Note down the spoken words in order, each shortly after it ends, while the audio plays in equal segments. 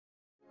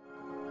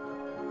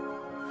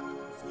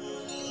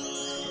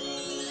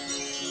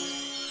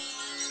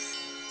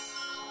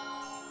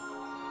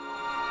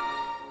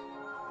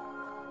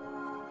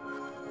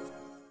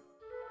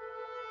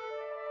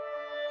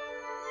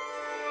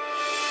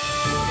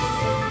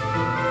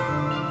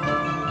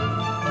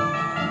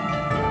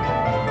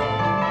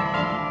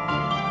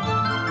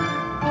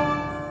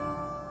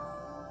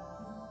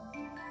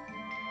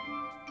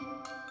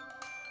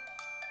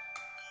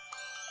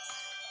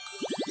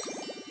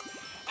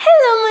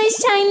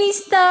shiny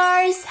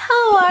stars!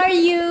 How are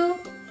you?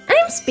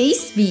 I'm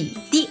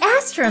Spacebee the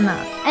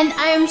Astronaut, and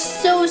I am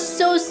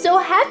so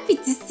happy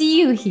to see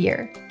you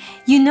here.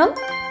 You know,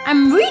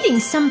 I'm reading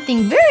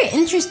something very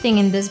interesting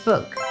in this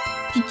book.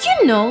 Did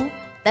you know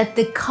that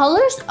the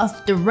colors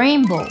of the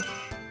rainbow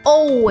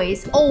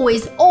always go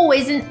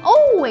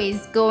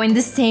in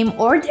the same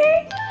order?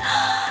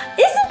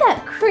 Isn't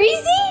that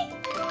crazy?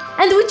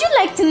 And would you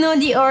like to know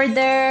the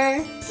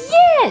order?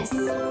 Yes!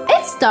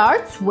 It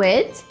starts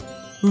with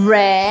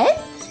red,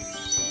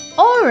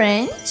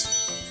 orange,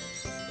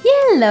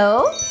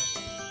 yellow,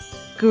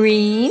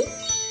 green,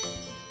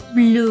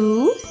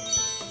 blue,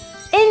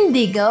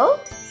 indigo,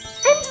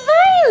 and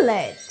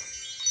violet.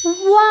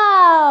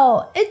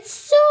 Wow! It's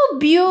so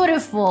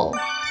beautiful!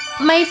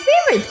 My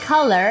favorite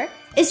color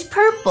is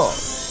purple.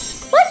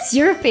 What's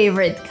your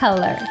favorite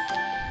color?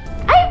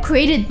 I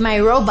created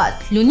my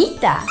robot,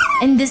 Lunita,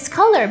 in this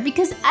color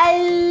because I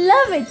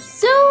love it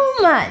so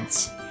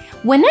much.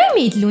 When I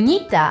made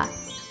Lunita,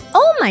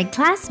 all my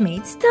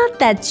classmates thought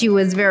that she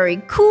was very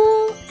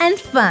cool and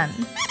fun.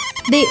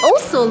 They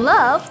also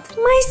loved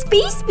my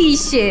Spacebee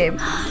ship.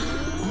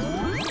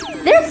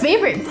 Their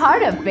favorite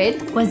part of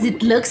it was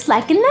it looks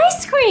like an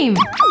ice cream.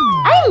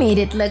 I made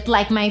it look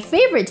like my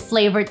favorite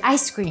flavored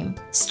ice cream,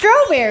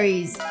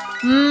 strawberries.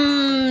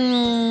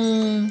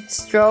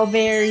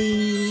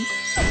 Strawberries.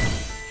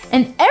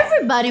 And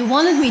everybody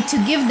wanted me to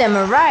give them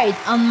a ride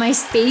on my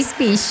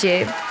Spacebee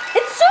ship.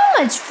 It's so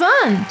much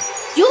fun.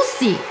 You'll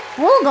see,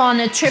 we'll go on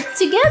a trip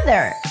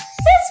together.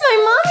 That's my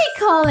mommy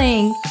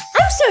calling.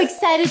 I'm so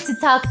excited to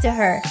talk to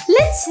her.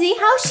 Let's see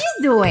how she's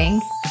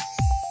doing.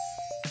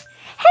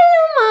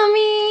 Hello,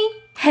 Mommy!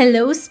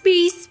 Hello,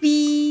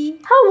 Spacebee!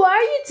 How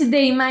are you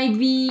today, my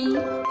bee?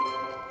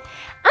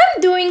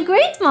 I'm doing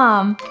great,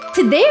 Mom!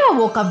 Today I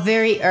woke up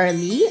very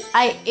early.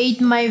 I ate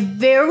my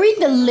very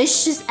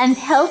delicious and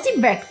healthy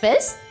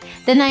breakfast.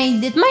 Then I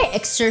did my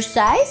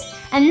exercise.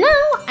 And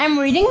now I'm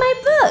reading my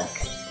book.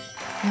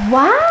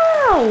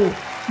 Wow!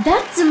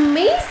 That's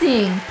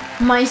amazing!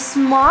 My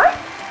smart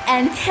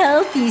and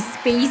healthy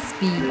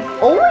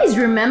Spacebee. Always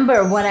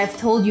remember what I've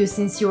told you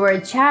since you were a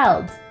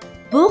child.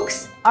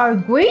 Books are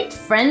great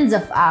friends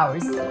of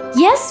ours.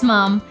 Yes,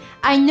 Mom.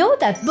 I know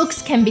that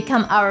books can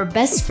become our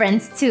best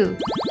friends too.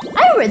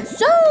 I read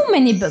so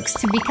many books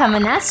to become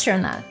an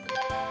astronaut.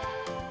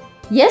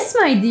 Yes,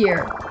 my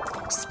dear.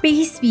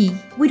 Spacebee,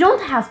 we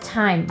don't have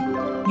time.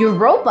 Your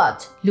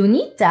robot,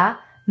 Lunita,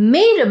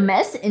 made a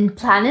mess in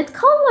planet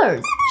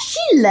colors. She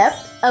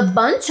left a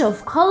bunch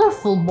of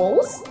colorful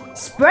balls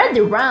spread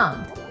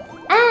around.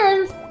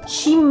 And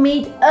she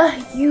made a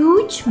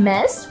huge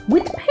mess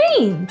with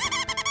paint.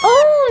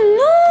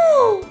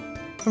 Oh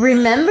no!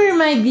 Remember,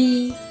 my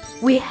bee,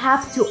 we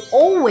have to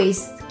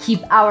always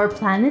keep our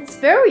planets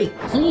very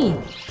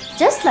clean.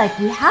 Just like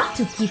we have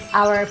to keep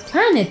our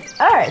planet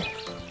Earth,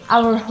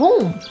 our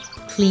home,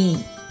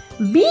 clean.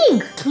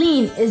 Being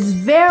clean is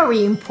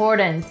very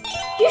important.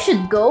 You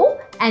should go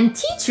and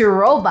teach your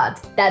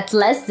robot that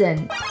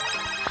lesson.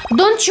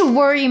 Don't you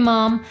worry,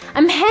 Mom.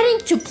 I'm heading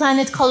to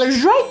Planet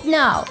Colors right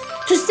now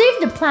to save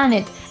the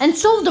planet and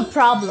solve the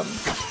problem.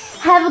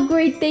 Have a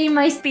great day,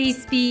 my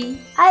Spacebee.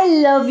 I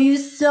love you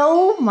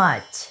so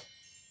much.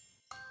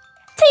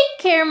 Take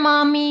care,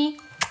 Mommy.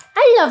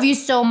 I love you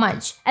so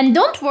much. And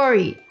don't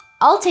worry,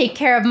 I'll take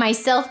care of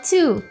myself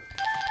too.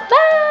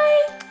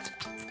 Bye.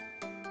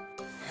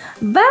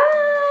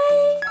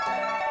 Bye.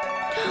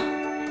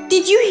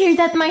 Did you hear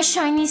that, my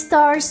shiny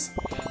stars?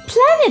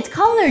 Planet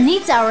Color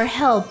needs our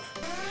help.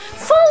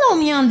 Follow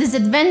me on this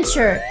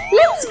adventure.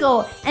 Let's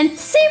go and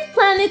save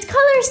Planet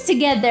Colors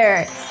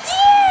together.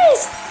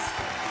 Yes!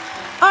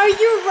 Are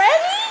you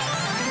ready?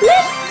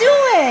 Let's do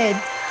it!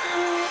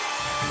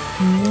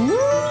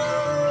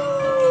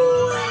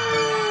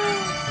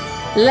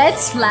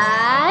 Let's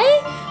fly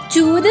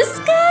to the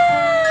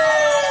sky!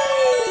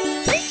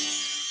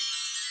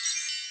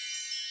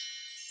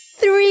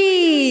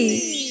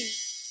 3,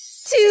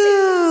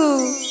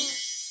 2,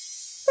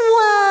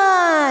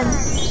 1.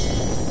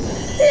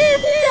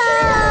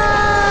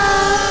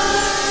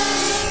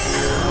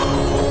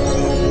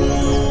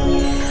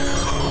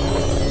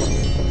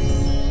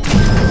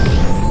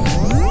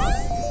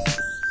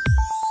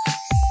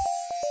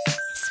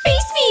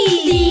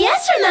 Lift the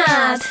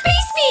astronaut!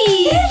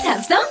 Spacebee! Let's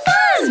have some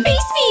fun!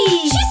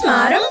 Spacebee! She's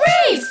smart and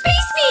brave!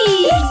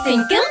 Spacebee! Let's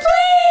think and play!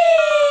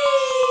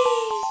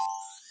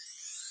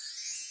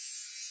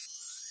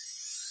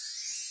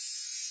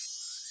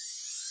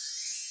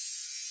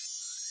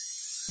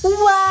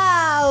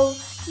 Wow!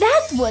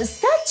 That was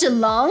such a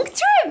long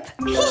trip!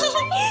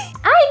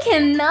 I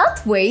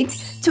cannot wait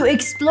to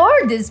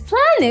explore this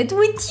planet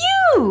with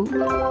you!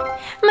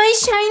 My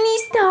shiny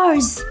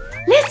stars!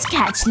 Let's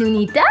catch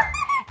Lunita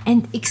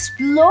and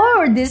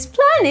explore this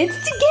planet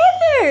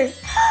together!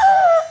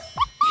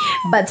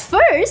 But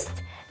first,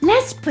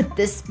 let's put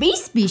the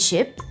Spacebee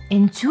ship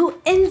into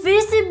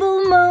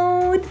invisible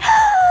mode!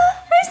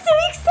 I'm so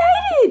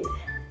excited!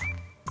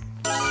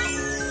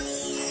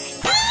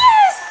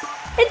 Yes!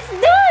 It's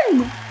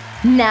done!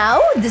 Now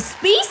the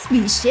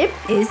Spacebee ship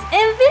is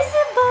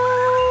invisible!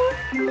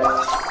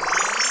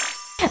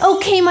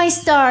 Okay, my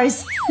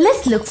stars,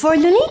 let's look for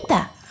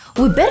Lunita.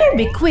 We better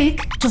be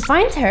quick to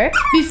find her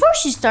before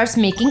she starts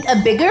making a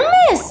bigger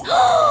mess.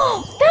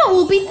 That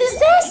will be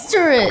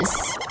disastrous.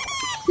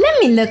 Let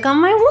me look on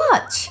my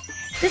watch.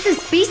 This is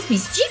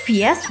Spacebee's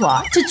GPS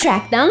watch to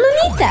track down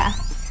Lunita.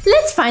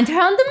 Let's find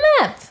her on the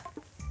map.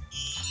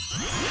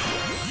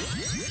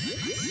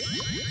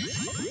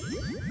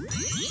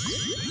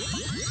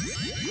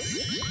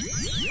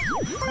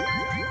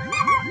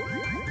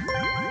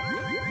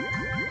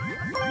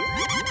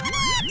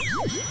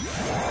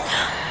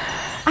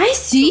 I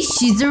see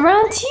she's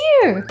around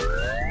here.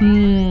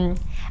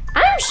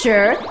 I'm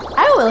sure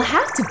I will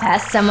have to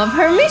pass some of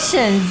her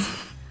missions.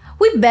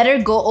 We better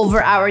go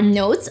over our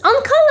notes on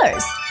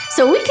colors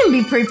so we can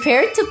be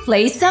prepared to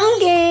play some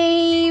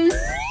games.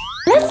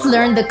 Let's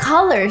learn the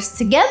colors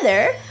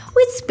together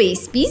with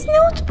Spacebee's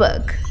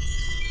notebook.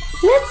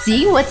 Let's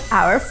see what's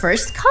our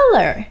first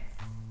color.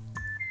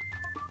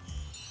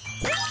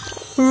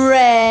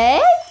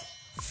 Red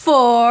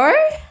for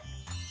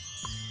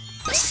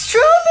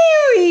strawberries.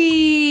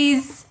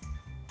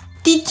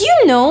 Did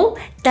you know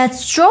that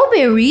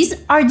strawberries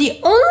are the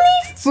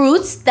only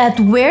fruits that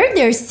wear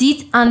their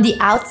seeds on the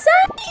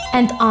outside?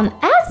 And on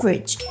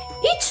average,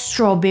 each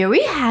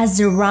strawberry has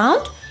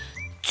around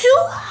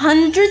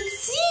 200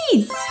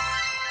 seeds.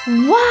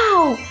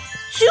 Wow,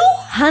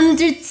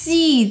 200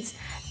 seeds.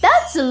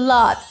 That's a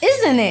lot,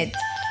 isn't it?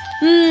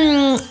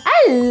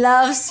 I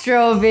love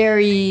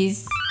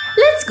strawberries.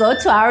 Let's go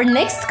to our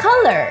next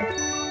color.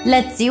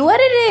 Let's see what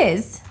it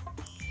is.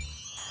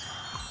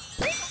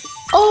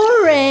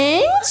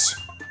 Orange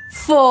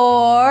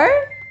for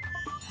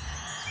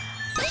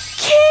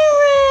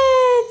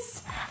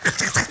carrots.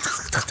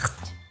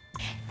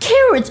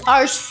 Carrots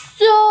are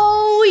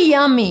so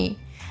yummy.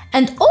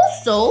 And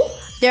also,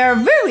 they are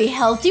very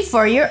healthy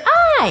for your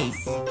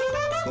eyes.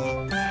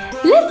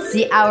 Let's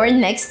see our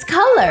next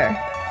color.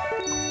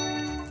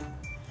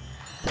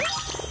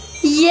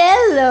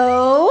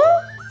 Yellow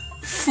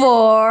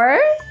for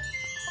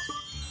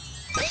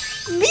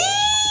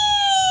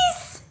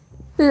bees.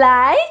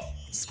 Like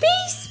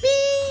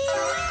Spacebee.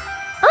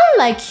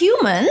 Unlike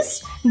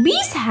humans,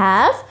 bees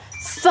have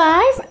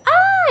 5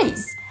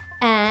 eyes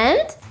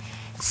and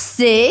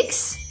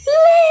 6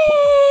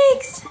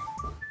 legs.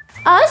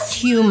 Us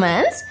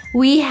humans,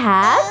 we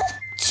have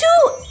 2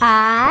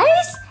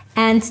 eyes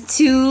and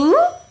two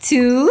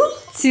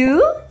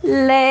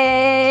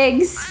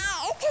legs.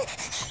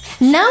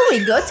 Now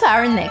we go to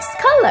our next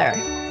color.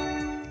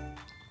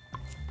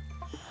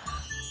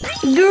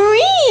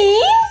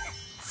 Green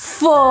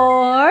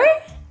for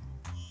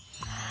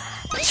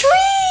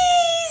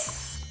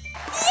trees.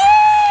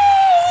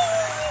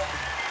 Yay!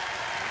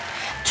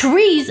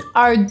 Trees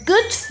are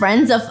good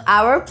friends of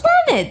our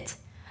planet.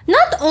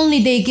 Not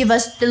only they give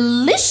us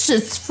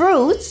delicious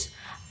fruits,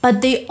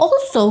 but they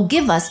also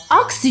give us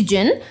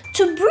oxygen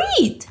to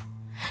breathe.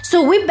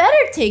 So we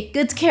better take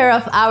good care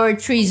of our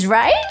trees,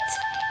 right?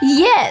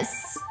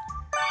 Yes!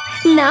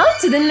 Now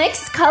to the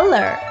next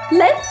color.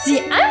 Let's see,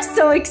 I'm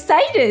so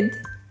excited.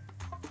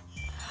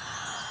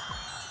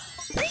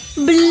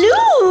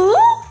 Blue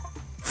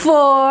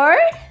for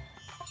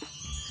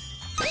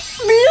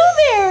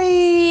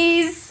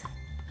blueberries.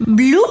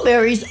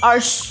 Blueberries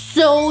are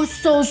so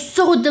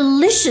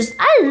delicious.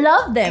 I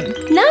love them.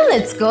 Now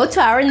let's go to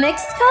our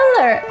next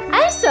color.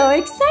 I'm so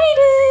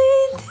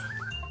excited.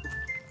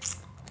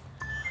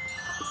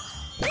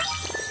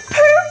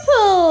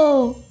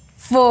 Purple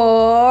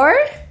for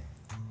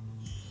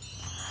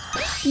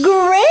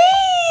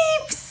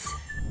grapes.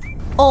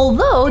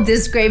 Although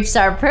these grapes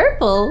are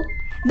purple,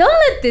 don't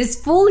let this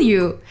fool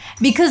you,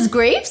 because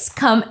grapes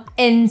come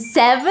in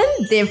 7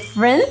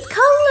 different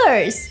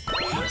colors.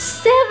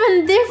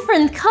 7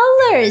 different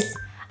colors.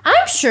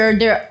 I'm sure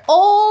they're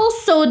all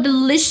so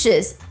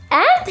delicious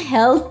and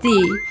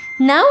healthy.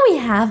 Now we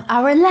have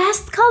our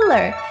last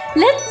color.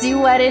 Let's see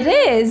what it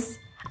is.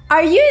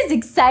 Are you as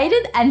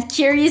excited and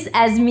curious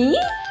as me?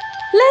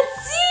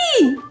 Let's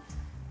see.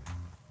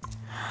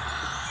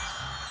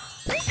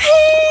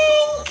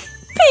 Pink!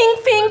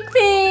 Pink, pink,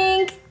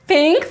 pink.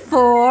 Pink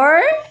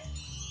for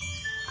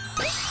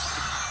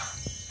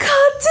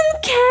cotton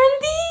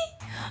candy.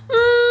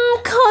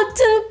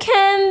 Cotton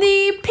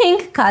candy.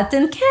 Pink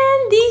cotton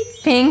candy.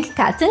 Pink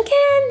cotton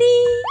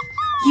candy.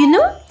 You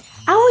know,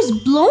 I was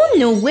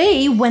blown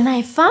away when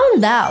I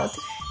found out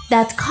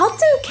that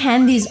cotton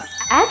candies are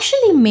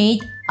actually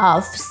made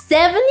of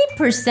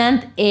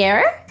 70%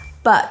 air.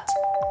 But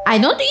I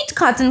don't eat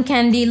cotton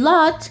candy a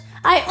lot.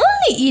 I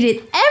only eat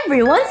it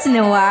every once in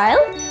a while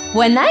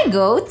when I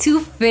go to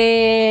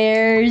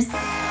fairs.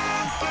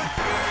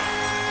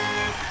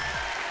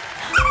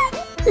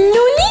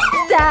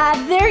 Lunita,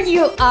 there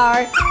you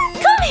are.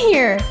 Come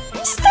here.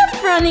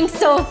 Stop running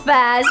so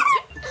fast.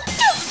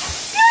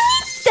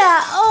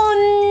 Lunita, oh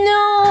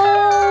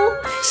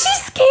no. She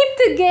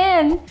escaped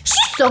again.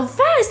 She's so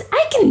fast,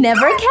 I can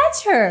never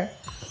catch her.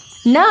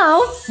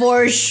 Now,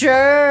 for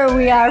sure,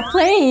 we are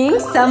playing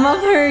some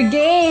of her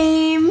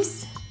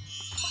games.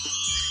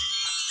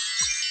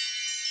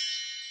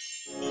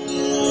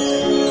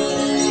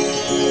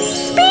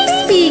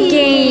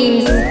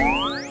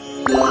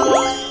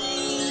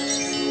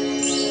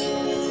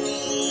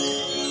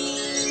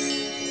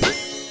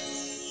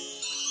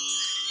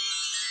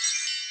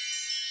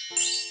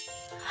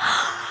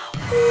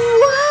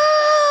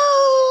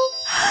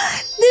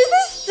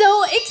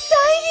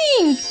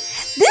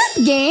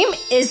 game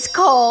is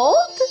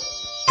called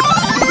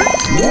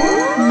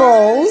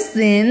Balls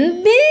in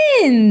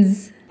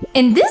Bins.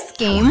 In this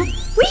game,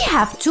 we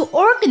have to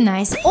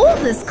organize all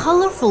these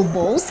colorful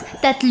balls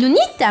that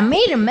Lunita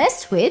made a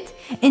mess with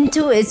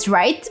into its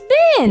right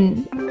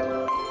bin.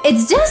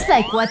 It's just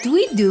like what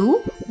we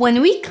do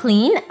when we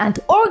clean and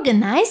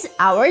organize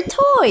our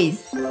toys.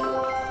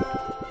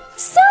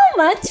 So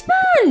much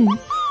fun!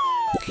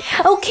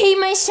 Okay,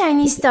 my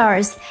shiny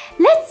stars,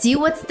 let's see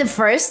what's the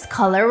first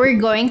color we're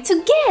going to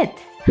get.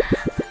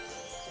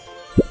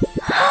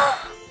 Wow!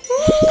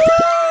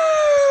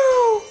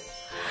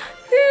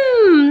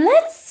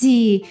 Let's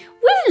see.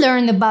 We've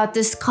learned about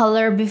this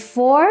color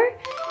before.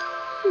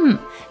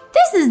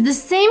 This is the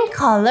same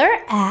color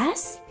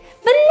as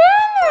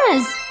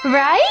bananas,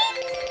 right?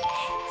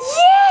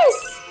 Yes!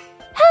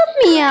 Help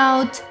me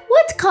out.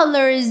 What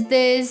color is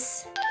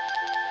this?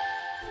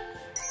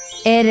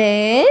 It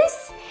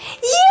is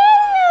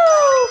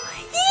yellow!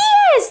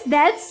 Yes,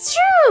 that's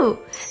true.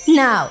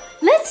 Now,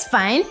 let's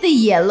find the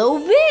yellow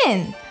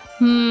bin.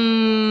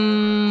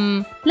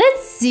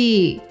 Let's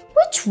see.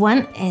 Which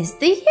one is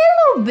the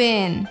yellow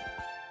bin?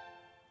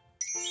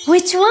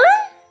 Which one?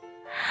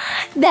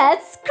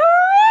 That's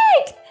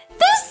correct!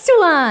 This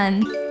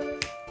one!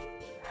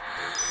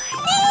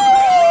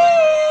 Yay!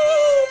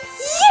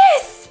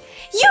 Yes!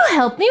 You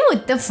helped me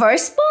with the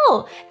first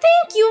ball.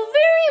 Thank you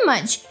very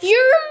much.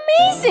 You're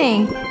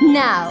amazing.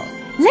 Now,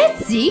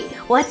 let's see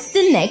what's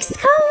the next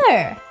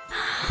color.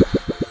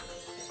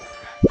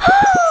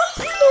 Wow!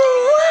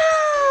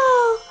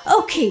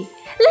 Okay,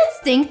 let's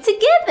think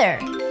together.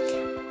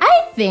 I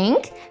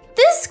think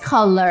this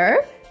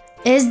color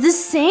is the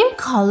same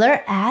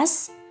color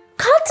as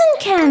cotton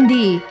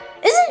candy.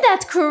 Isn't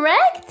that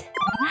correct?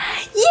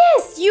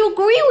 Yes, you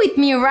agree with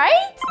me,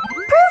 right?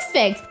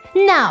 Perfect.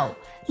 Now,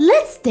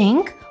 let's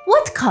think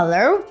what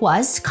color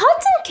was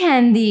cotton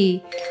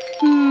candy.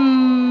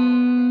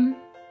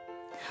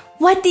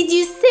 What did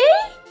you say?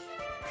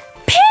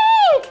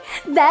 Pink!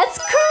 That's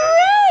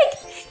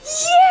correct!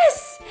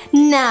 Yes!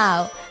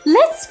 Now,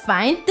 let's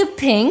find the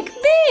pink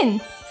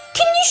bin.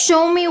 Can you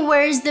show me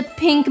where's the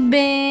pink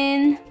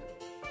bin?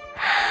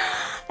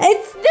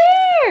 It's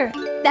there!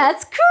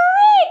 That's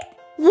correct!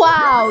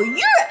 Wow,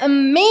 you're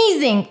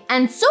amazing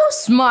and so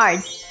smart.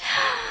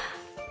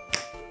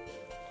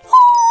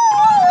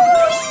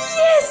 Oh,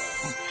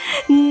 yes!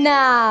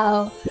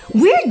 Now,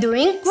 we're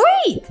doing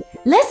great.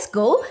 Let's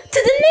go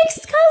to the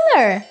next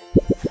color.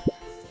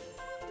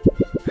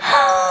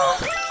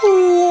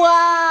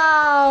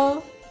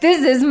 Wow!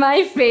 This is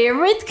my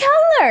favorite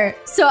color.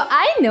 So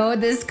I know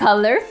this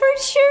color for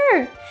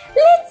sure.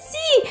 Let's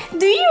see.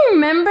 Do you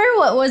remember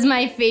what was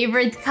my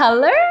favorite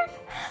color?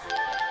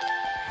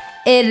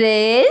 It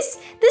is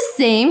the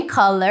same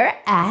color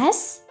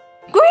as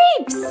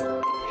grapes.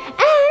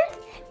 And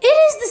it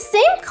is the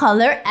same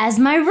color as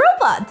my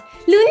robot,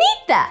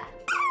 Lunita.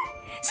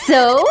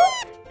 So,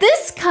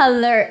 this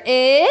color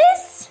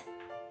is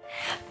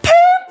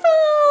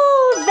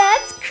purple!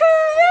 That's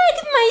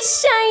correct, my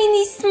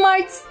shiny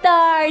smart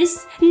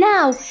stars!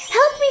 Now,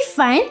 help me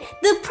find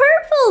the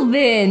purple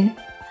bin.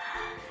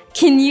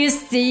 Can you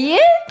see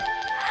it?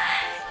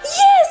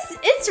 Yes,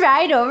 it's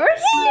right over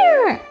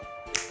here!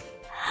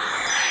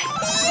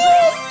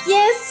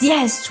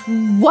 Yes!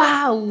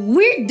 Wow,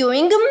 we're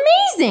doing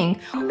amazing!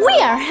 We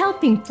are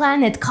helping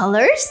Planet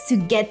Colors to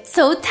get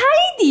so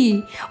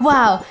tidy!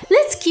 Wow,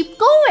 let's keep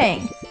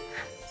going!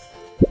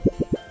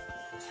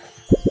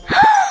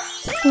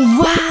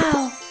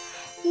 Wow!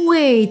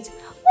 Wait,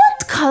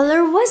 what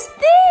color was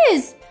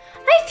this?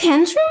 I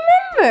can't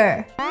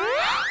remember!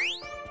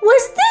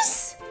 Was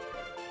this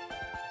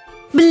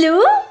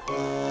blue?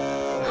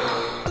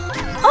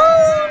 Oh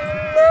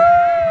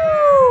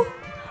no!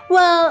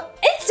 Well,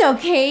 it's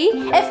okay.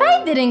 If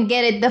I didn't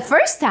get it the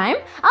first time,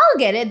 I'll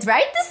get it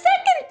right the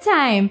second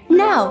time.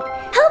 Now,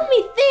 help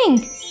me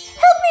think.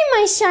 Help me,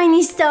 my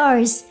shiny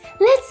stars.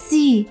 Let's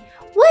see.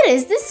 What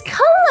is this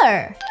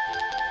color?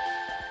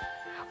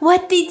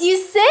 What did you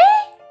say?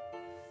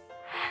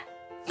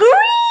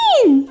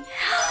 Green!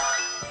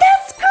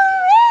 That's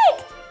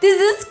correct!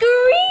 This is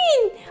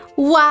green!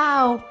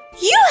 Wow!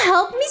 You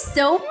helped me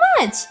so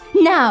much!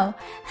 Now,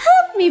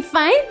 help me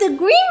find the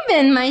green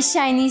bin, my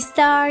shiny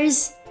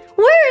stars.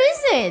 Where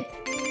is it?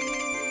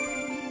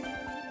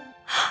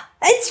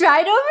 It's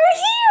right over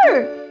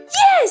here!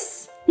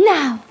 Yes!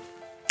 Now!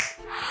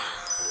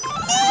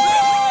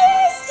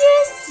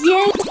 Yes!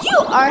 You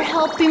are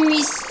helping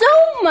me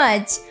so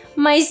much!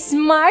 My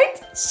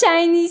smart,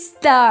 shiny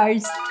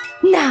stars.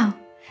 Now,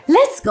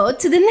 let's go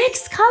to the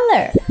next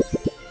color.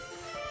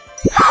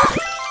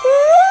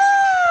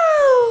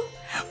 Wow!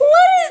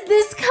 What is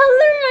this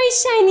color, my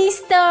shiny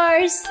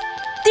stars?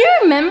 Do you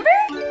remember?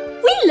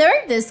 We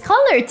learned this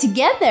color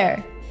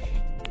together.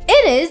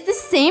 It is the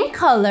same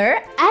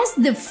color as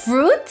the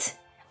fruit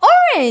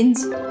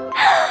orange.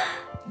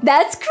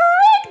 That's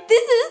correct!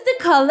 This is the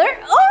color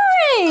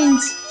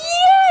orange!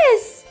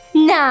 Yes!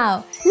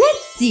 Now,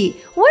 let's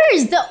see. Where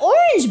is the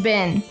orange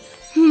bin?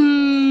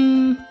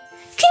 Can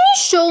you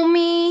show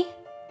me?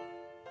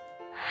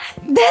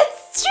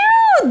 That's It's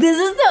true! This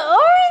is the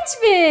orange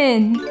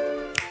bin!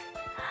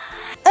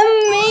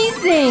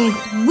 Amazing!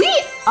 We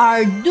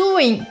are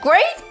doing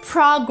great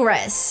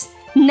progress!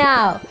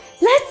 Now,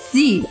 let's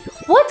see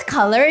what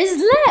color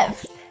is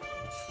left.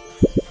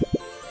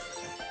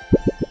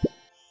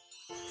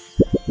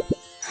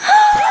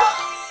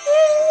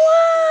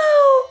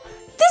 Wow!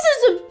 This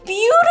is a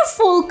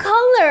beautiful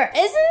color,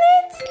 isn't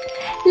it?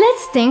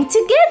 Let's think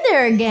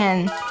together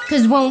again.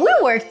 Because when we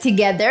work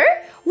together,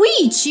 we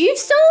achieve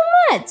so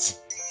much.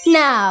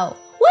 Now,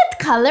 what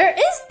color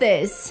is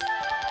this?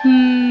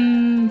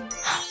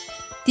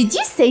 Did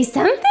you say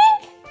something?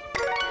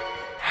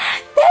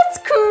 That's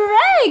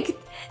correct!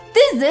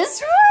 This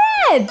is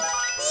red!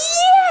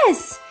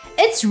 Yes!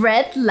 It's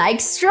red like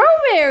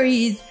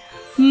strawberries.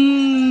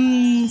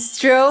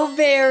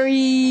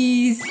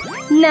 Strawberries.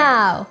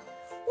 Now,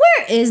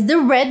 where is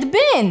the red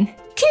bin?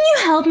 Can you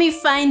help me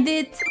find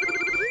it?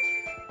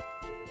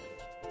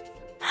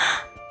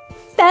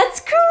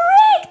 That's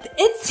correct!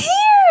 It's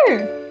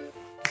here!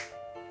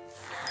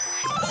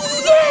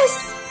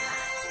 Yes!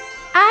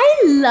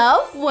 I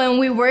love when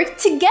we work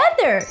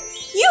together.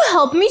 You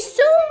help me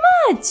so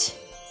much.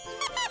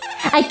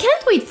 I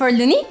can't wait for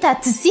Lunita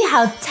to see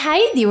how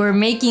tidy we're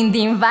making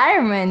the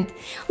environment.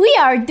 We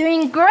are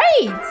doing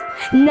great.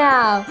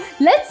 Now,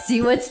 let's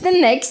see what's the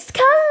next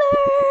color.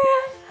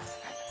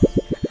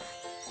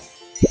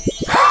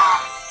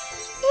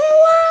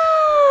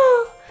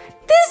 Wow!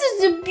 This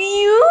is a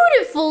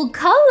beautiful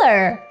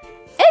color.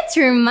 It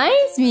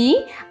reminds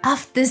me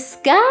of the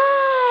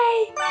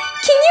sky.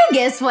 Can you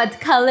guess what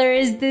color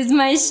is this,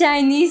 my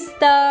shiny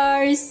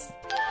stars?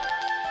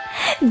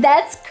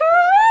 That's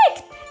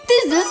correct!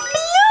 This is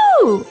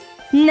blue!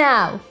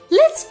 Now,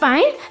 let's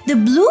find the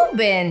blue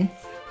bin.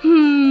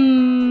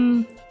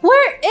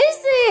 Where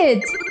is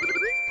it?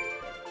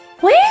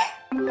 Where?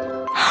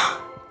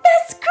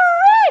 That's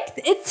correct!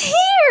 It's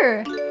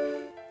here!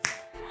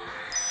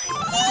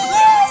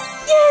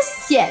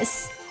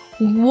 Yes!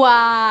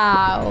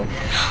 Wow!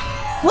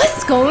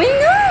 What's going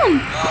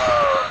on?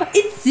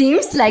 It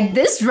seems like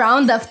this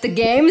round of the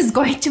game is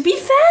going to be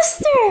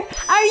faster.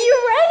 Are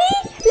you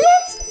ready?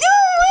 Let's do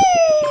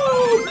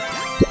it!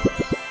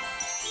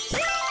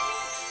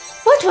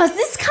 What was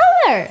this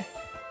color?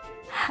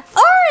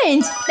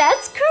 Orange!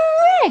 That's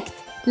correct!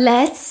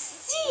 Let's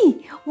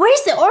see.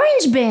 Where's the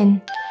orange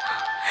bin?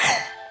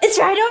 It's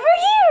right over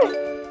here.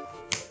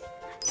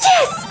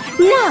 Yes!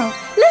 Now,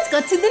 let's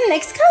go to the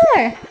next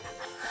color.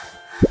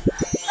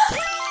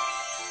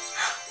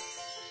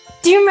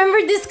 Do you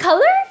remember this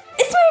color?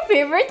 It's my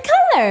favorite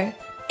color.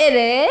 It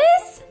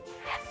is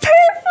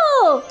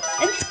purple.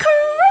 It's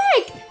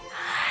correct.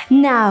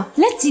 Now,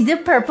 let's see the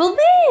purple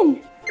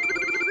bin.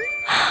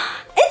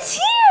 It's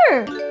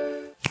here.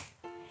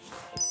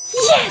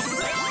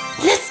 Yes.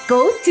 Let's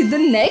go to the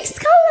next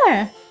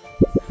color.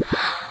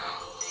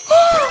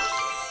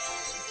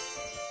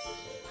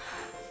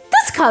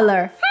 This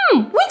color.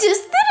 We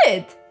just did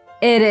it.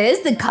 It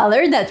is the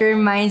color that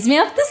reminds me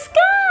of the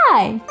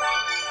sky.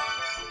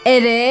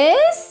 It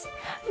is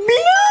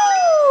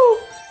blue!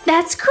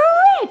 That's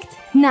correct!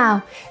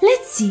 Now,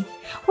 let's see.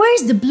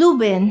 Where's the blue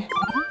bin?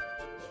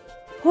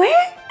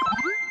 Where?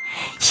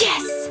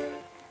 Yes!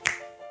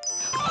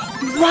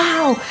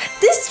 Wow!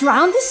 This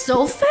round is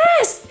so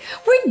fast!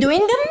 We're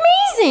doing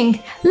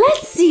amazing!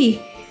 Let's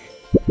see.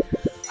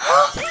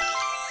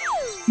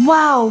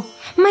 Wow!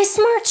 My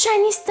smart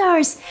shiny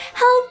stars!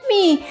 Help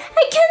me!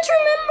 I can't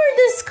remember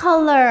this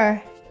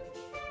color.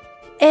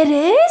 It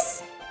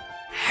is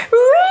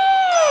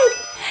red!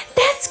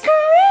 That's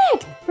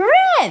correct!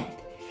 Red!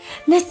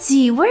 Let's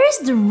see, where's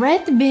the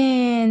red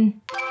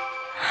bin?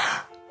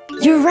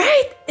 You're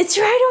right! It's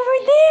right over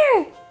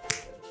there!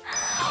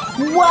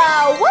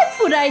 Wow! What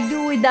would I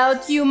do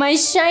without you, my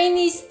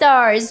shiny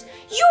stars?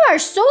 You are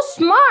so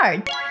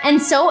smart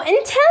and so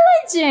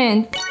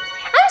intelligent!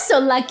 I'm so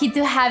lucky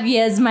to have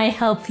you as my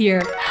help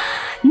here.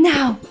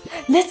 Now,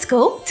 let's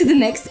go to the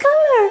next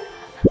color.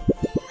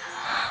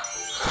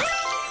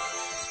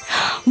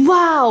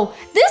 Wow,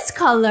 this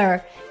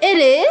color. It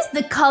is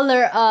the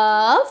color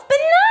of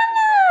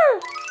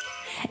banana.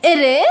 It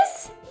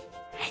is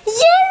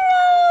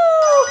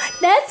yellow.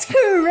 That's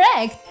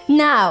correct.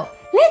 Now,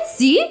 let's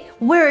see.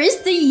 Where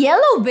is the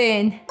yellow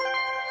bin?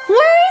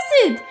 Where is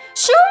it?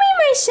 Show me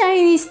my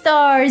shiny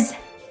stars.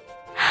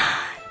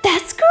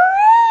 That's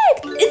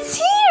correct. It's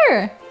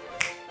here.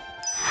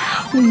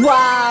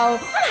 Wow,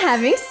 I'm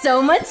having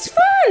so much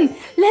fun.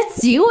 Let's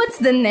see what's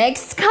the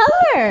next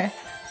color.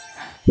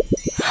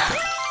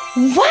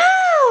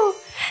 Wow,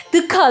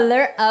 the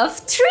color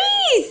of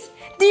trees.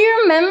 Do you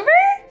remember?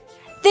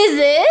 This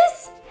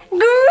is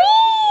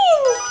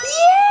green.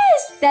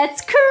 Yes,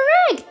 that's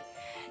correct.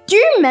 Do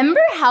you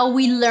remember how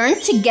we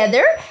learned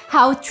together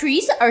how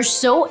trees are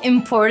so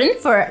important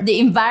for the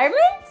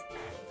environment?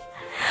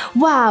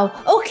 Wow,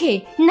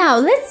 okay, now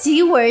let's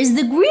see where is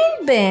the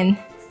green bin.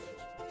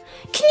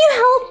 Can you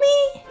help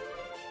me?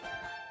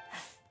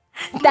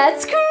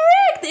 That's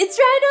correct, it's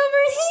right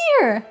over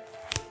here.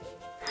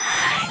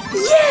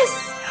 Yes!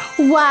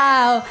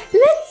 Wow,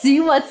 let's see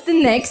what's the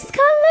next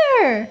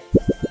color.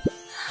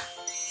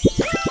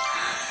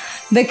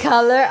 The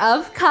color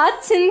of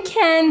cotton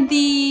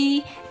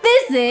candy.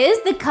 This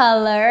is the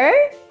color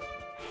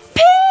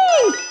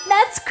pink.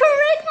 That's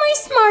correct, my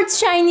smart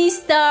shiny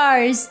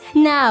stars.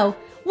 Now,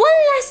 one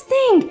last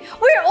thing.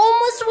 We're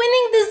almost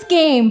winning this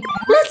game.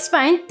 Let's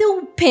find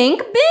the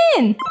pink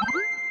bin.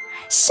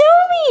 Show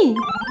me.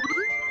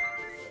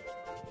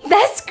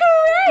 That's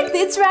correct.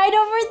 It's right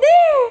over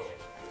there.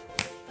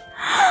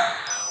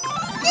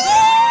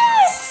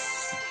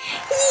 Yes!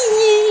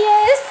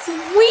 Yes!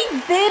 We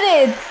did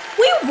it!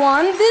 We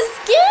won this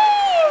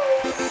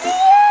game!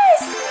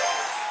 Yes!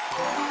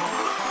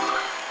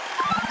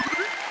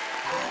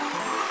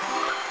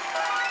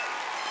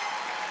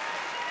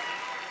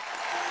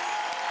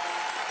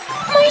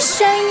 My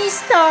shiny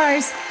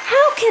stars!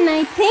 How can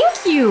I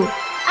thank you?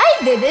 I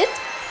did it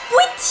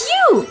with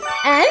you!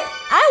 And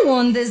I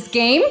won this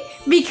game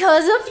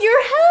because of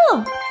your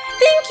help!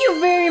 Thank you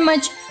very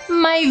much,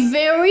 my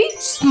very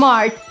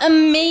smart,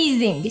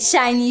 amazing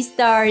shiny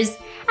stars.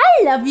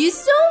 I love you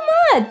so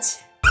much.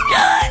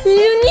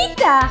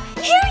 Lunita,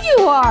 here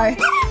you are.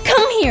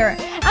 Come here.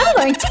 I'm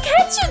going to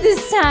catch you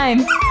this time.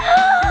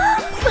 Where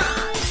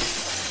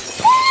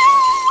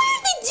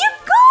did you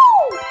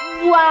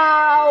go?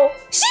 Wow,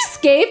 she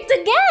escaped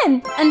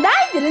again, and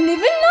I didn't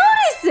even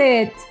notice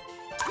it.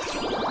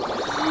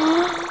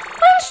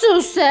 I'm so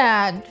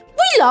sad.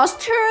 We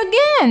lost her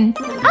again.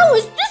 I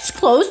was this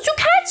close to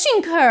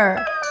catching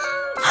her.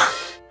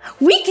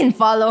 We can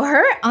follow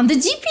her on the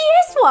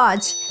GPS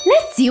watch.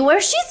 Let's see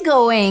where she's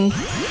going.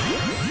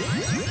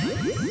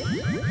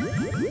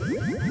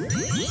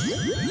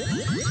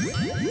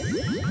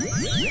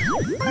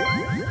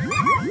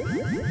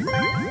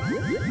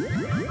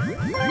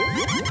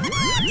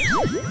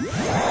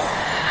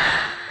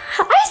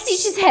 I see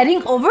she's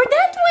heading over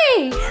that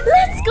way.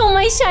 Let's go,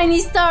 my shiny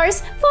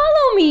stars.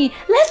 Follow me.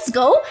 Let's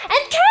go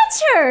and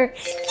catch her.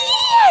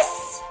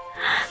 Yes!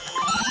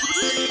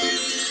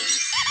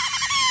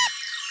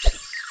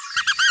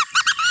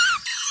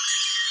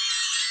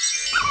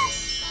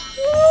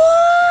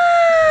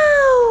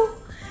 Wow!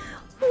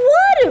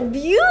 What a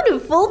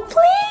beautiful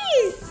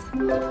place!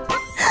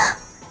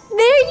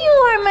 There you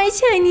are, my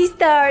shiny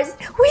stars.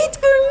 Wait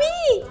for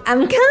me.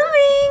 I'm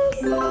coming.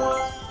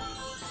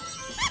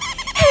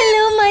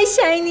 Hello, my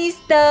shiny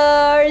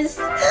stars.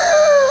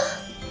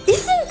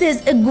 Isn't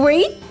this a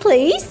great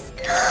place?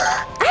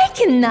 I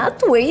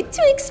cannot wait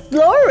to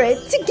explore it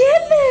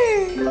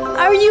together.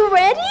 Are you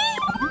ready?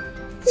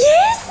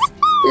 Yes?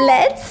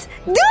 Let's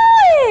do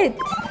it!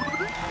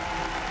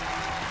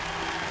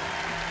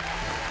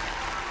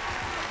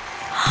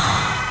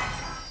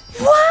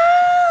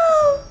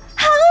 Wow!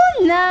 How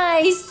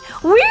nice!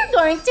 We're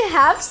going to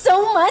have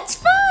so much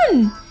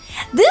fun!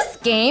 This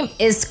game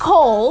is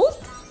called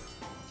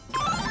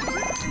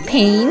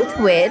Paint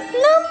with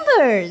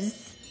Numbers.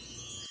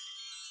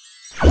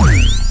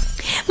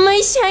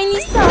 My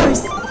shiny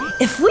stars!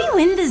 If we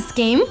win this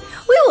game,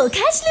 we will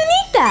catch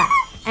Lunita!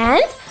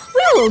 And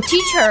we will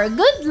teach her a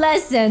good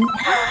lesson.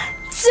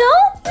 So,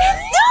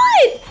 let's do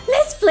it!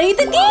 Let's play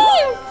the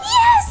game!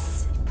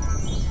 Yes!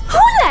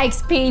 Who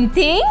likes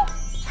painting?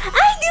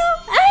 I do!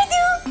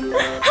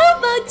 How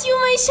about you,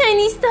 my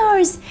shiny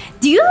stars?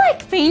 Do you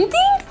like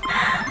painting?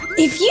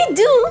 If you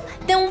do,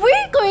 then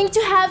we're going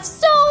to have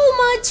so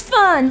much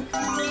fun!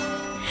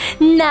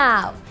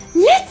 Now,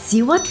 let's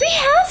see what we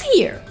have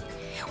here.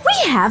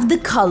 We have the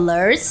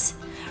colors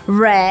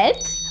red,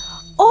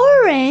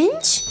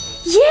 orange,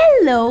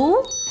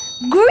 yellow,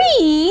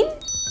 green,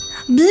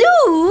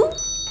 blue,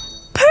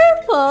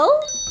 purple,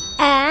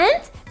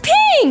 and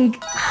pink.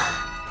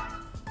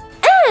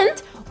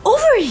 And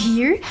over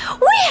here,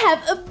 we have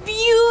a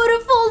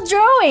beautiful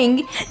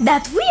drawing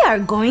that we are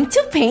going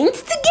to paint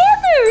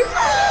together.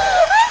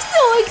 I'm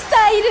so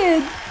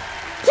excited.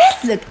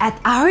 Let's look at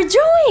our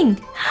drawing.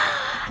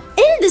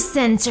 In the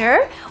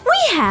center,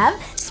 we have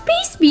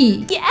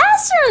Spacebee the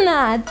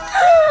Astronaut.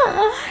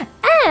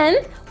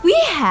 And we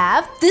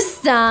have the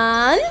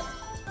sun.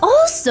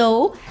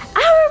 Also,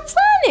 our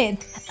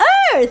planet,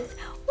 Earth.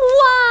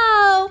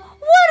 Wow,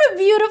 what a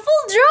beautiful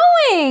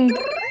drawing.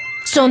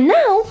 So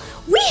now,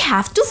 we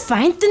have to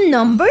find the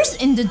numbers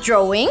in the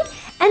drawing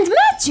and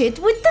match it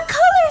with the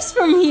colors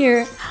from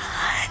here.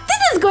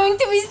 This is going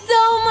to be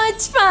so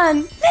much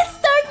fun. Let's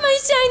start, my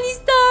shiny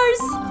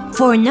stars.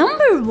 For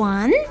number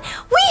 1,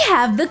 we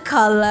have the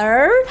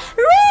color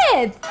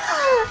red.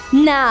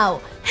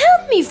 Now,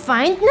 help me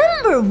find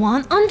number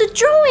 1 on the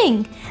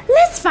drawing.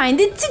 Let's find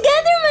it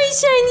together, my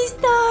shiny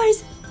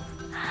stars.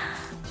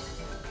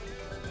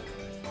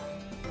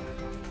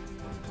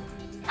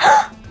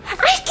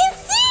 I can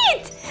see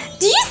it!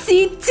 Do you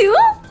see it too?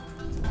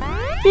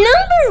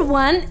 Number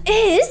 1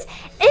 is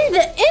in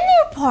the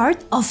inner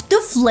part of the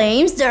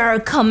flames that are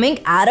coming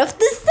out of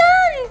the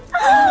sun.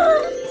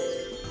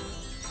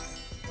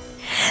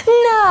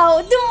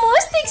 Now, the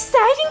most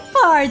exciting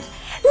part.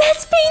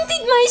 Let's paint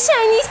it, my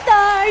shiny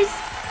stars.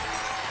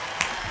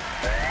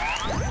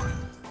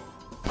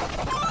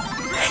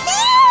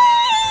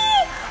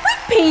 Yay! We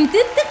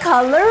painted the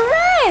color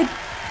red.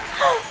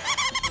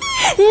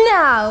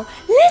 Now,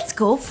 let's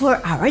go for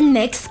our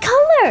next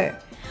color.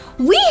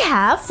 We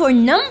have for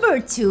number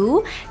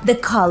 2 the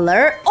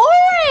color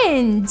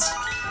orange.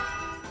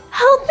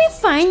 Help me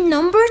find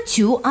number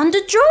 2 on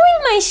the drawing,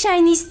 my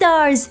shiny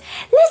stars.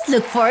 Let's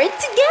look for it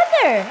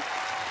together.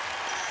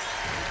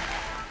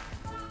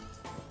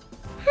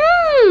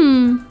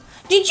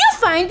 Did you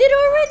find it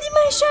already,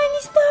 my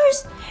shiny stars?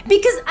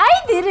 Because I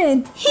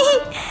didn't.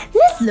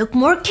 Let's look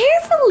more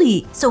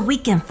carefully so we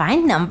can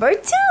find number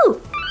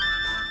 2.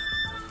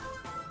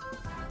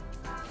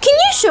 Can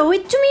you show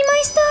it to me,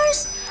 my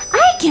stars?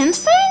 I can't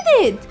find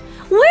it.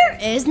 Where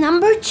is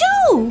number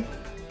 2?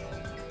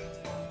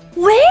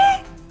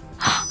 Where?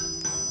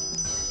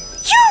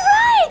 You're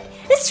right!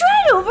 It's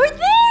right over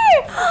there!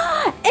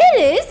 It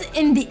is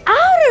in the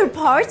outer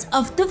parts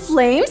of the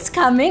flames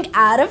coming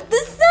out of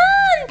the sun!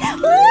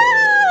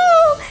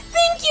 Wow!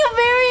 Thank you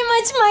very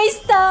much, my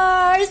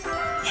stars!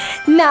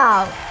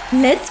 Now,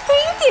 let's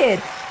paint it!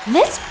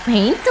 Let's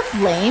paint the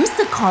flames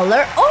the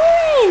color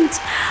orange!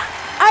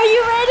 Are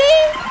you ready?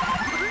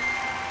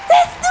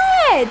 Let's do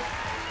it!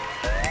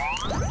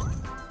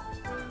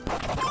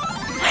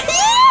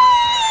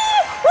 Yay!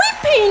 We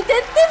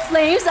painted the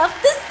flames of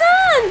the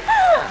sun!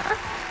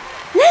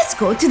 Let's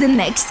go to the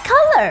next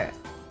color.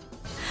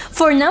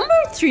 For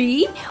number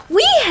 3,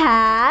 we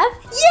have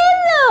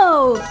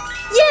yellow.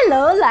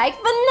 Yellow like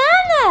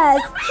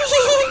bananas.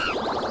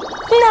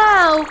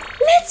 Now,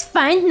 let's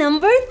find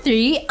number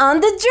 3 on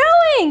the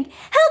drawing.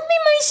 Help me,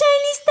 my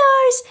shiny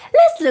stars.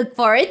 Let's look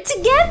for it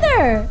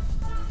together.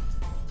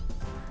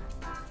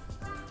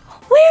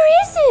 Where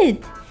is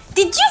it?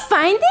 Did you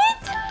find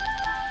it?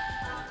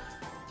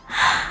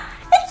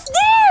 It's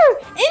there!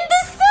 In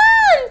the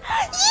sun!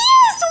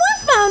 Yes! We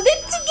found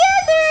it together!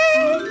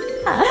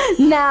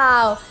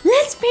 Now,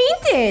 let's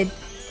paint it!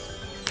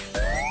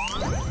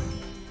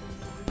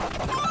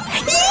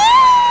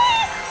 Yay!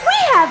 We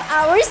have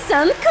our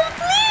sun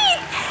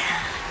complete!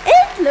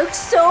 It looks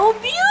so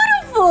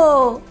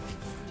beautiful!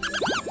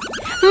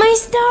 My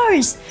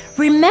stars,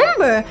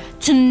 remember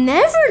to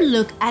never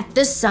look at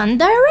the sun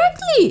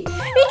directly.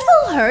 It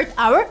will hurt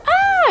our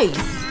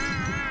eyes.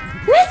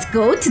 Let's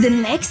go to the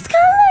next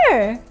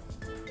color.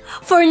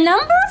 For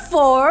number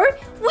 4,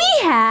 we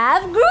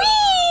have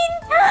green.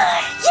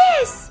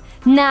 Yes!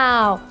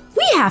 Now,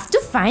 we have to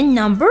find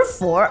number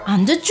 4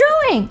 on the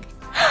drawing.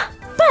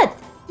 But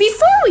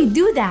before we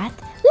do that,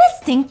 let's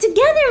think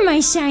together, my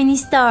shiny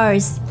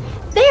stars.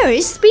 There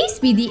is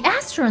Spacebee the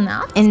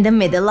Astronaut in the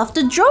middle of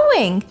the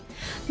drawing.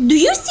 Do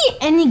you see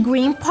any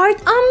green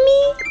part on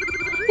me?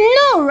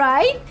 No,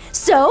 right?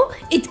 So,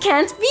 it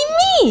can't be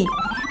me.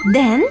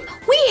 Then,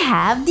 we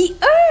have the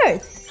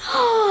Earth.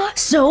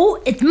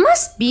 So, it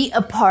must be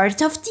a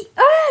part of the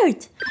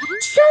Earth.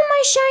 So,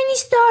 my shiny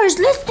stars,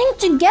 let's think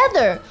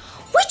together.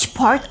 Which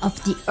part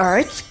of the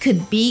Earth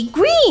could be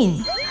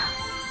green?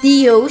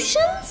 The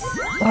oceans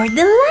or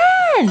the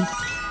land?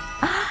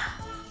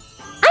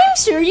 I'm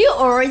sure you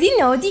already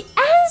know the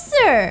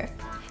answer.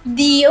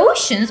 The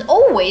oceans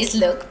always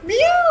look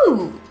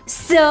blue.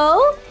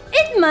 So,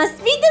 it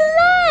must be the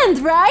land,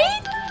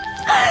 right?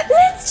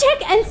 Let's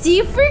check and see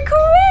if we're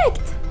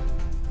correct.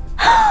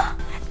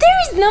 There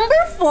is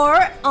number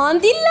 4 on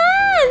the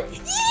land.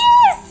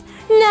 Yes!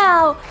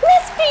 Now,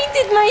 let's paint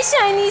it, my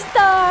shiny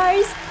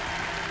stars.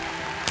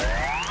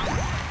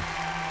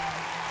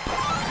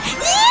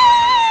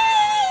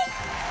 Yay!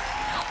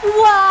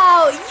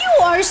 Wow,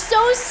 you are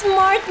so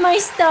smart, my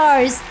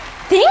stars.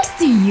 Thanks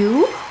to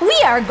you,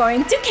 we are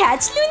going to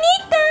catch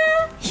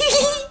Lunita.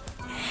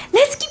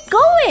 Let's keep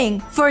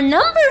going. For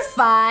number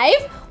 5,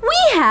 we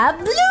have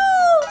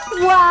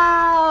blue.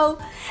 Wow.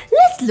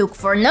 Let's look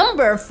for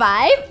number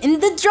 5 in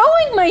the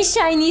drawing, my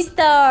shiny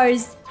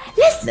stars.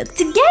 Let's look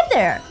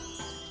together.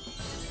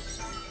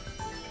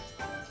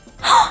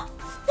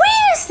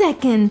 Wait a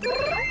second.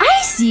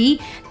 I see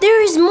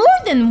there is more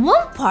than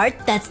one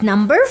part that's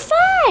number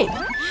 5.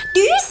 Do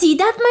you see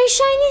that, my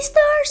shiny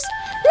stars?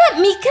 Let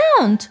me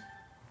count.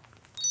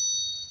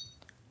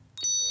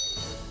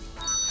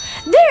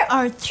 There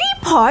are 3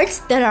 parts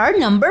that are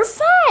number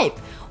 5,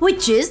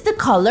 which is the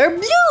color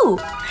blue.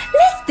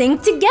 Let's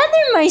think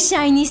together, my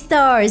shiny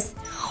stars.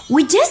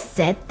 We just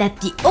said that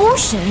the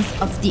oceans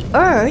of the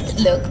Earth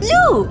look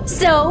blue.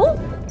 So,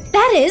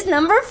 that is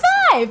number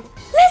 5.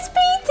 Let's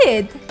paint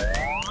it.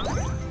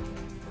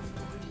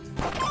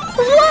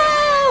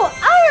 Wow!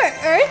 Our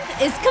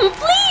Earth is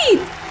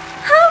complete!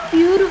 How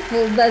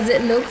beautiful does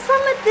it look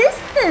from a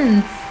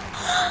distance?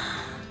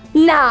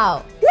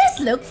 Now, let's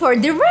look for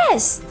the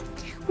rest.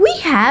 We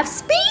have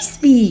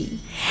Spacebee.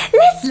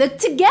 Let's look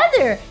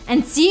together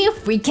and see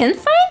if we can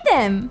find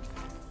them.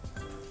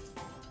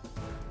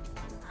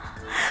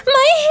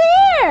 My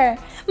hair!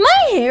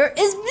 My hair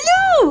is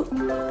blue!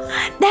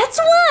 That's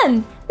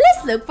one!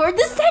 Let's look for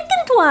the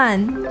second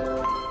one.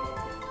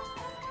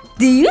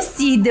 Do you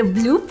see the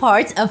blue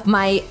parts of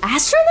my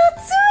astronaut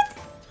suit?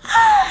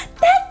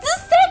 That's the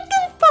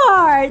second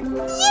part!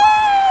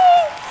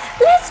 Yay!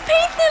 Let's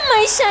paint them,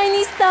 my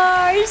shiny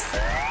stars!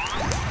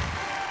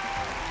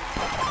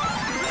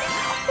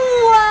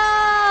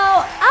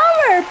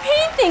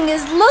 Everything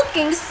is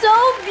looking so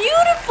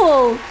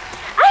beautiful.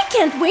 I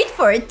can't wait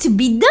for it to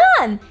be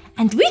done.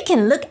 And we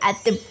can look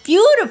at the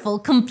beautiful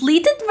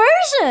completed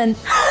version.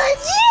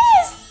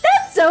 Yes!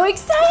 That's so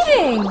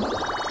exciting.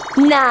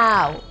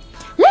 Now,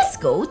 let's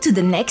go to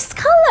the next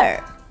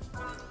color.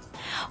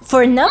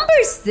 For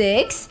number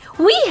 6,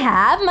 we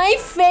have my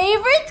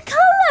favorite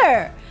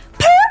color,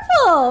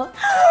 purple.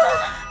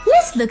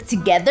 Let's look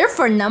together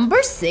for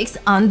number 6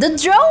 on the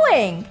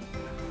drawing.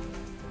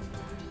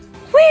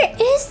 Where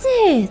is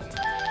it?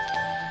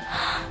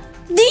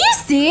 Do you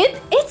see it?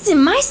 It's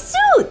in my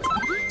suit.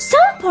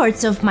 Some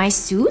parts of my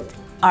suit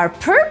are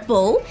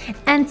purple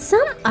and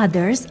some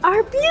others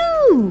are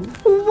blue.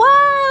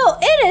 Wow,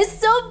 it is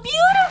so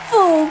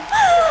beautiful.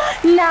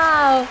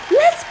 Now,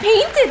 let's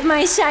paint it,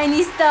 my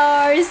shiny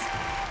stars.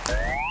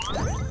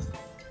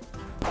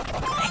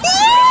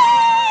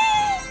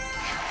 Yay!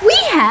 We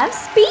have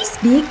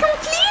Spacebee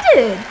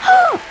completed.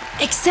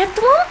 Except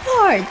one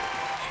part.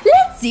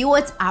 Let's see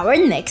what's our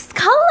next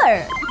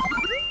color.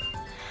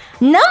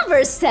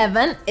 Number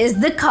 7 is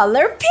the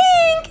color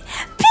pink.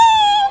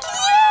 Pink!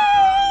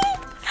 Yay!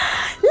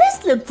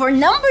 Let's look for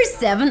number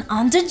 7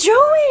 on the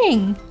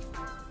drawing.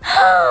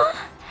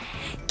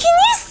 Can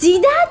you see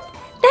that?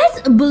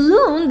 That's a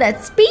balloon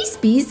that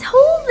Spacebee is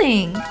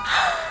holding.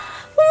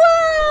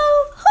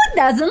 Wow! Who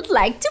doesn't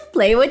like to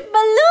play with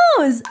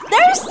balloons?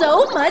 They're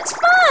so much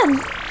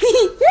fun!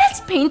 Let's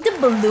paint the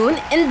balloon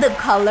in the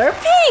color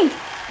pink.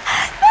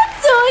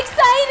 That's so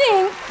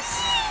exciting!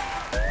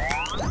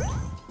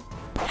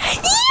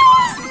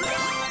 Yes!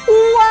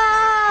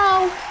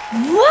 Wow!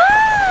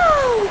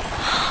 Wow!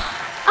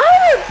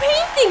 Our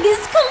painting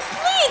is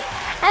complete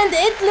and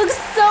it looks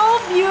so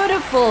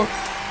beautiful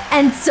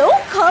and so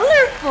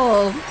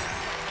colorful.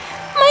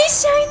 My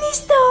shiny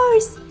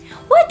stars!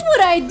 What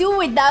would I do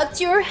without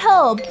your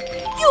help?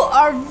 You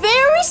are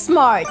very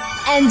smart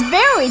and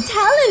very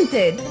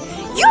talented.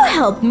 You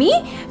helped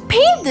me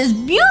paint this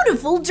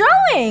beautiful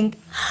drawing.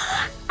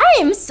 I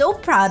am so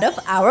proud of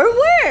our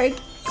work. Yay!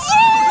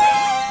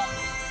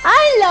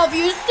 I love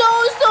you so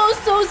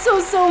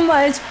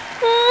much.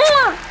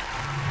 Mwah!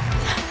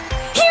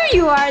 Here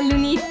you are,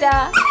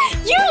 Lunita.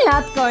 You're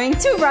not going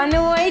to run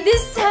away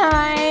this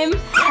time.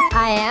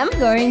 I am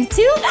going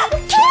to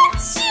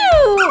catch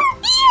you.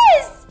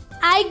 Yes!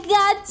 I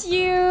got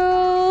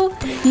you.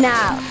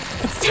 Now,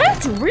 it's time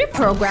to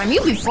reprogram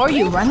you before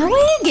you run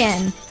away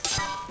again.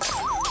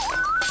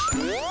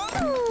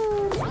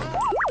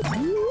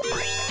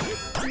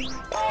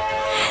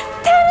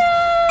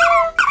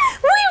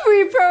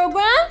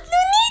 Reprogrammed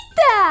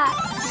Lunita!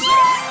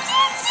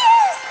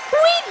 Yes!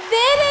 We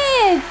did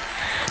it!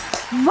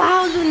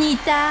 Wow,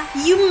 Lunita,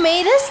 you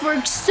made us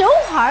work so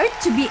hard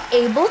to be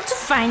able to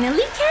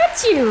finally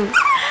catch you.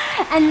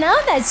 And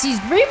now that she's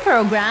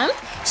reprogrammed,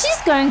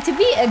 she's going to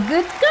be a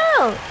good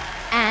girl.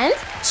 And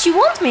she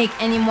won't make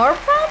any more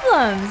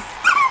problems.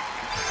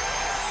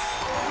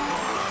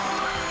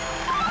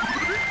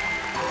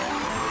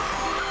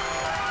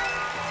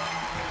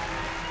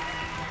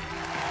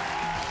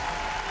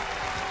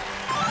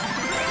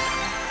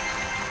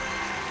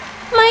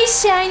 My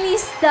shiny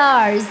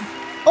stars,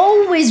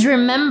 always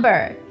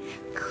remember,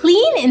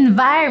 clean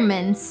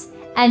environments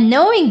and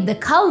knowing the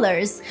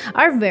colors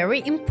are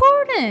very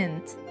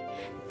important.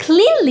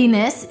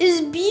 Cleanliness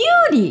is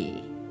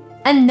beauty,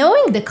 and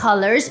knowing the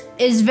colors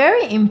is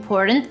very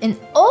important in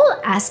all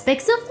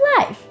aspects of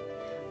life.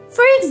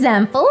 For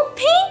example,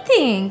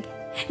 painting,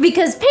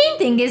 because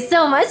painting is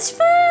so much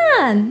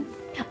fun.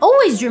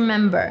 Always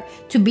remember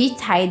to be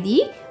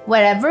tidy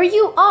wherever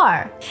you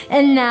are.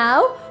 And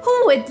now,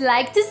 who would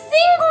like to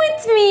sing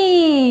with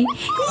me?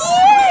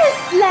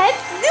 Yes,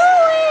 let's do it!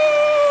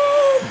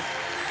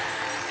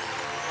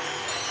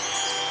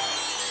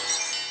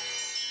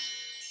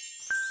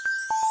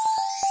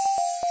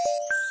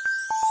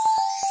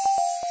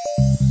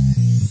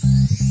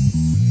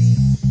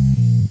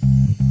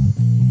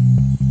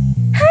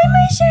 Hi,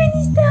 my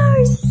shiny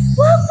stars!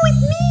 Walk with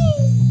me!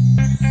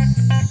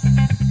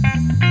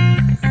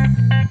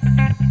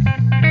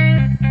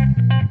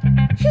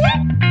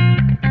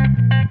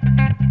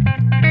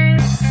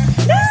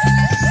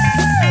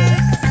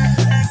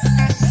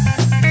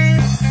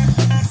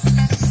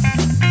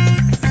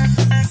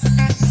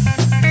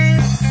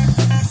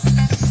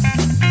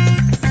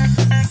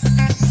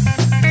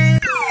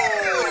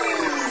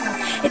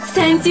 It's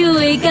time to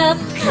wake up,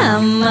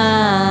 come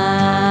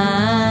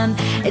on.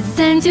 It's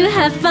time to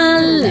have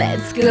fun,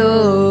 let's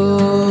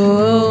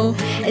go.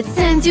 It's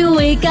time to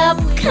wake up,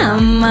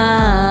 come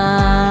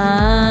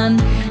on.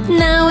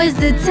 Now is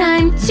the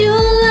time to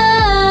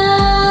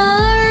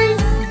learn.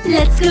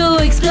 Let's go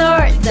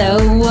explore the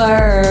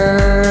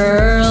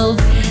world.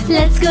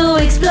 Let's go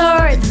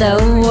explore the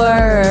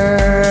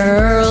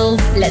world.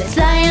 Let's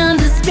fly on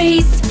the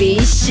space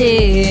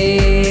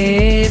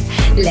spaceship.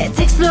 Let's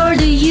explore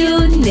the universe.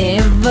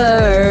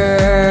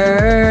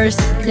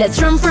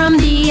 Let's run from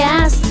the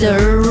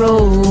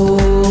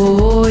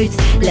asteroids.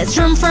 Let's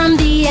run from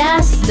the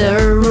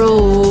asteroids.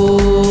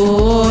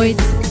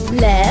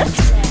 Left,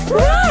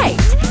 right,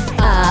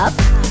 up,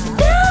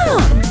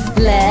 down.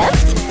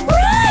 Left,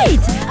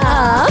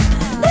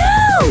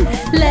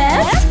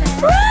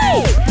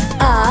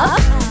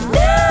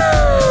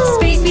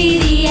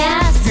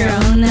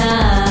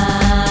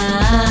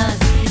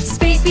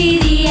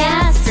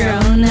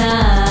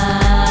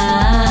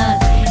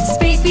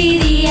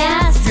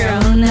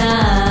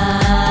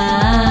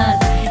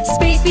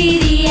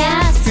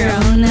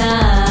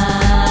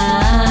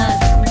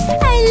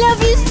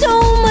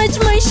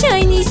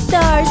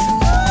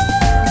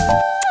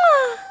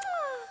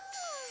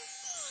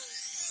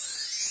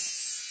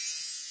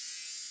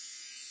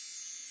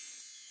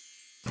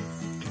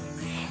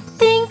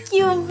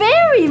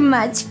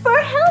 much for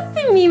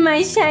helping me,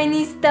 my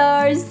shiny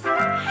stars.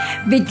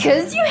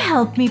 Because you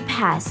helped me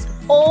pass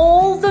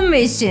all the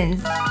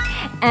missions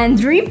and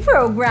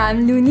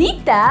reprogram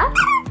Lunita,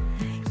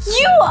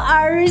 you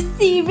are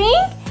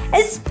receiving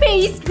a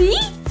Spacebee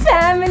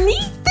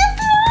family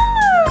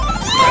diploma!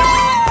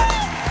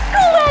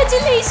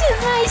 Congratulations,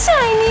 my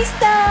shiny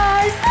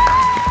stars!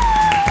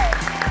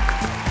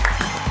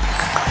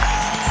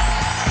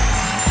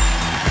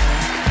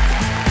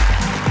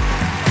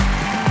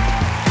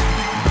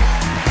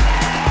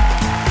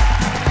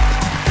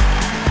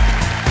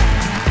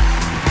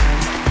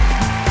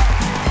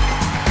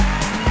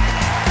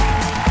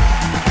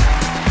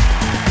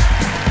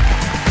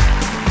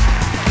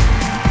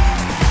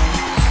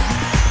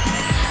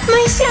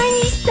 My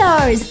shiny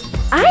stars,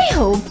 I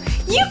hope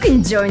you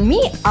can join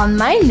me on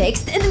my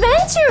next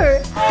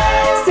adventure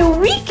so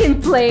we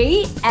can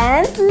play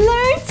and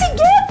learn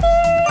together.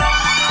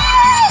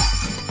 Yes!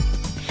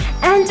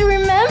 And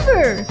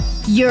remember,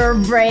 your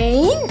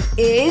brain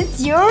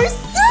is your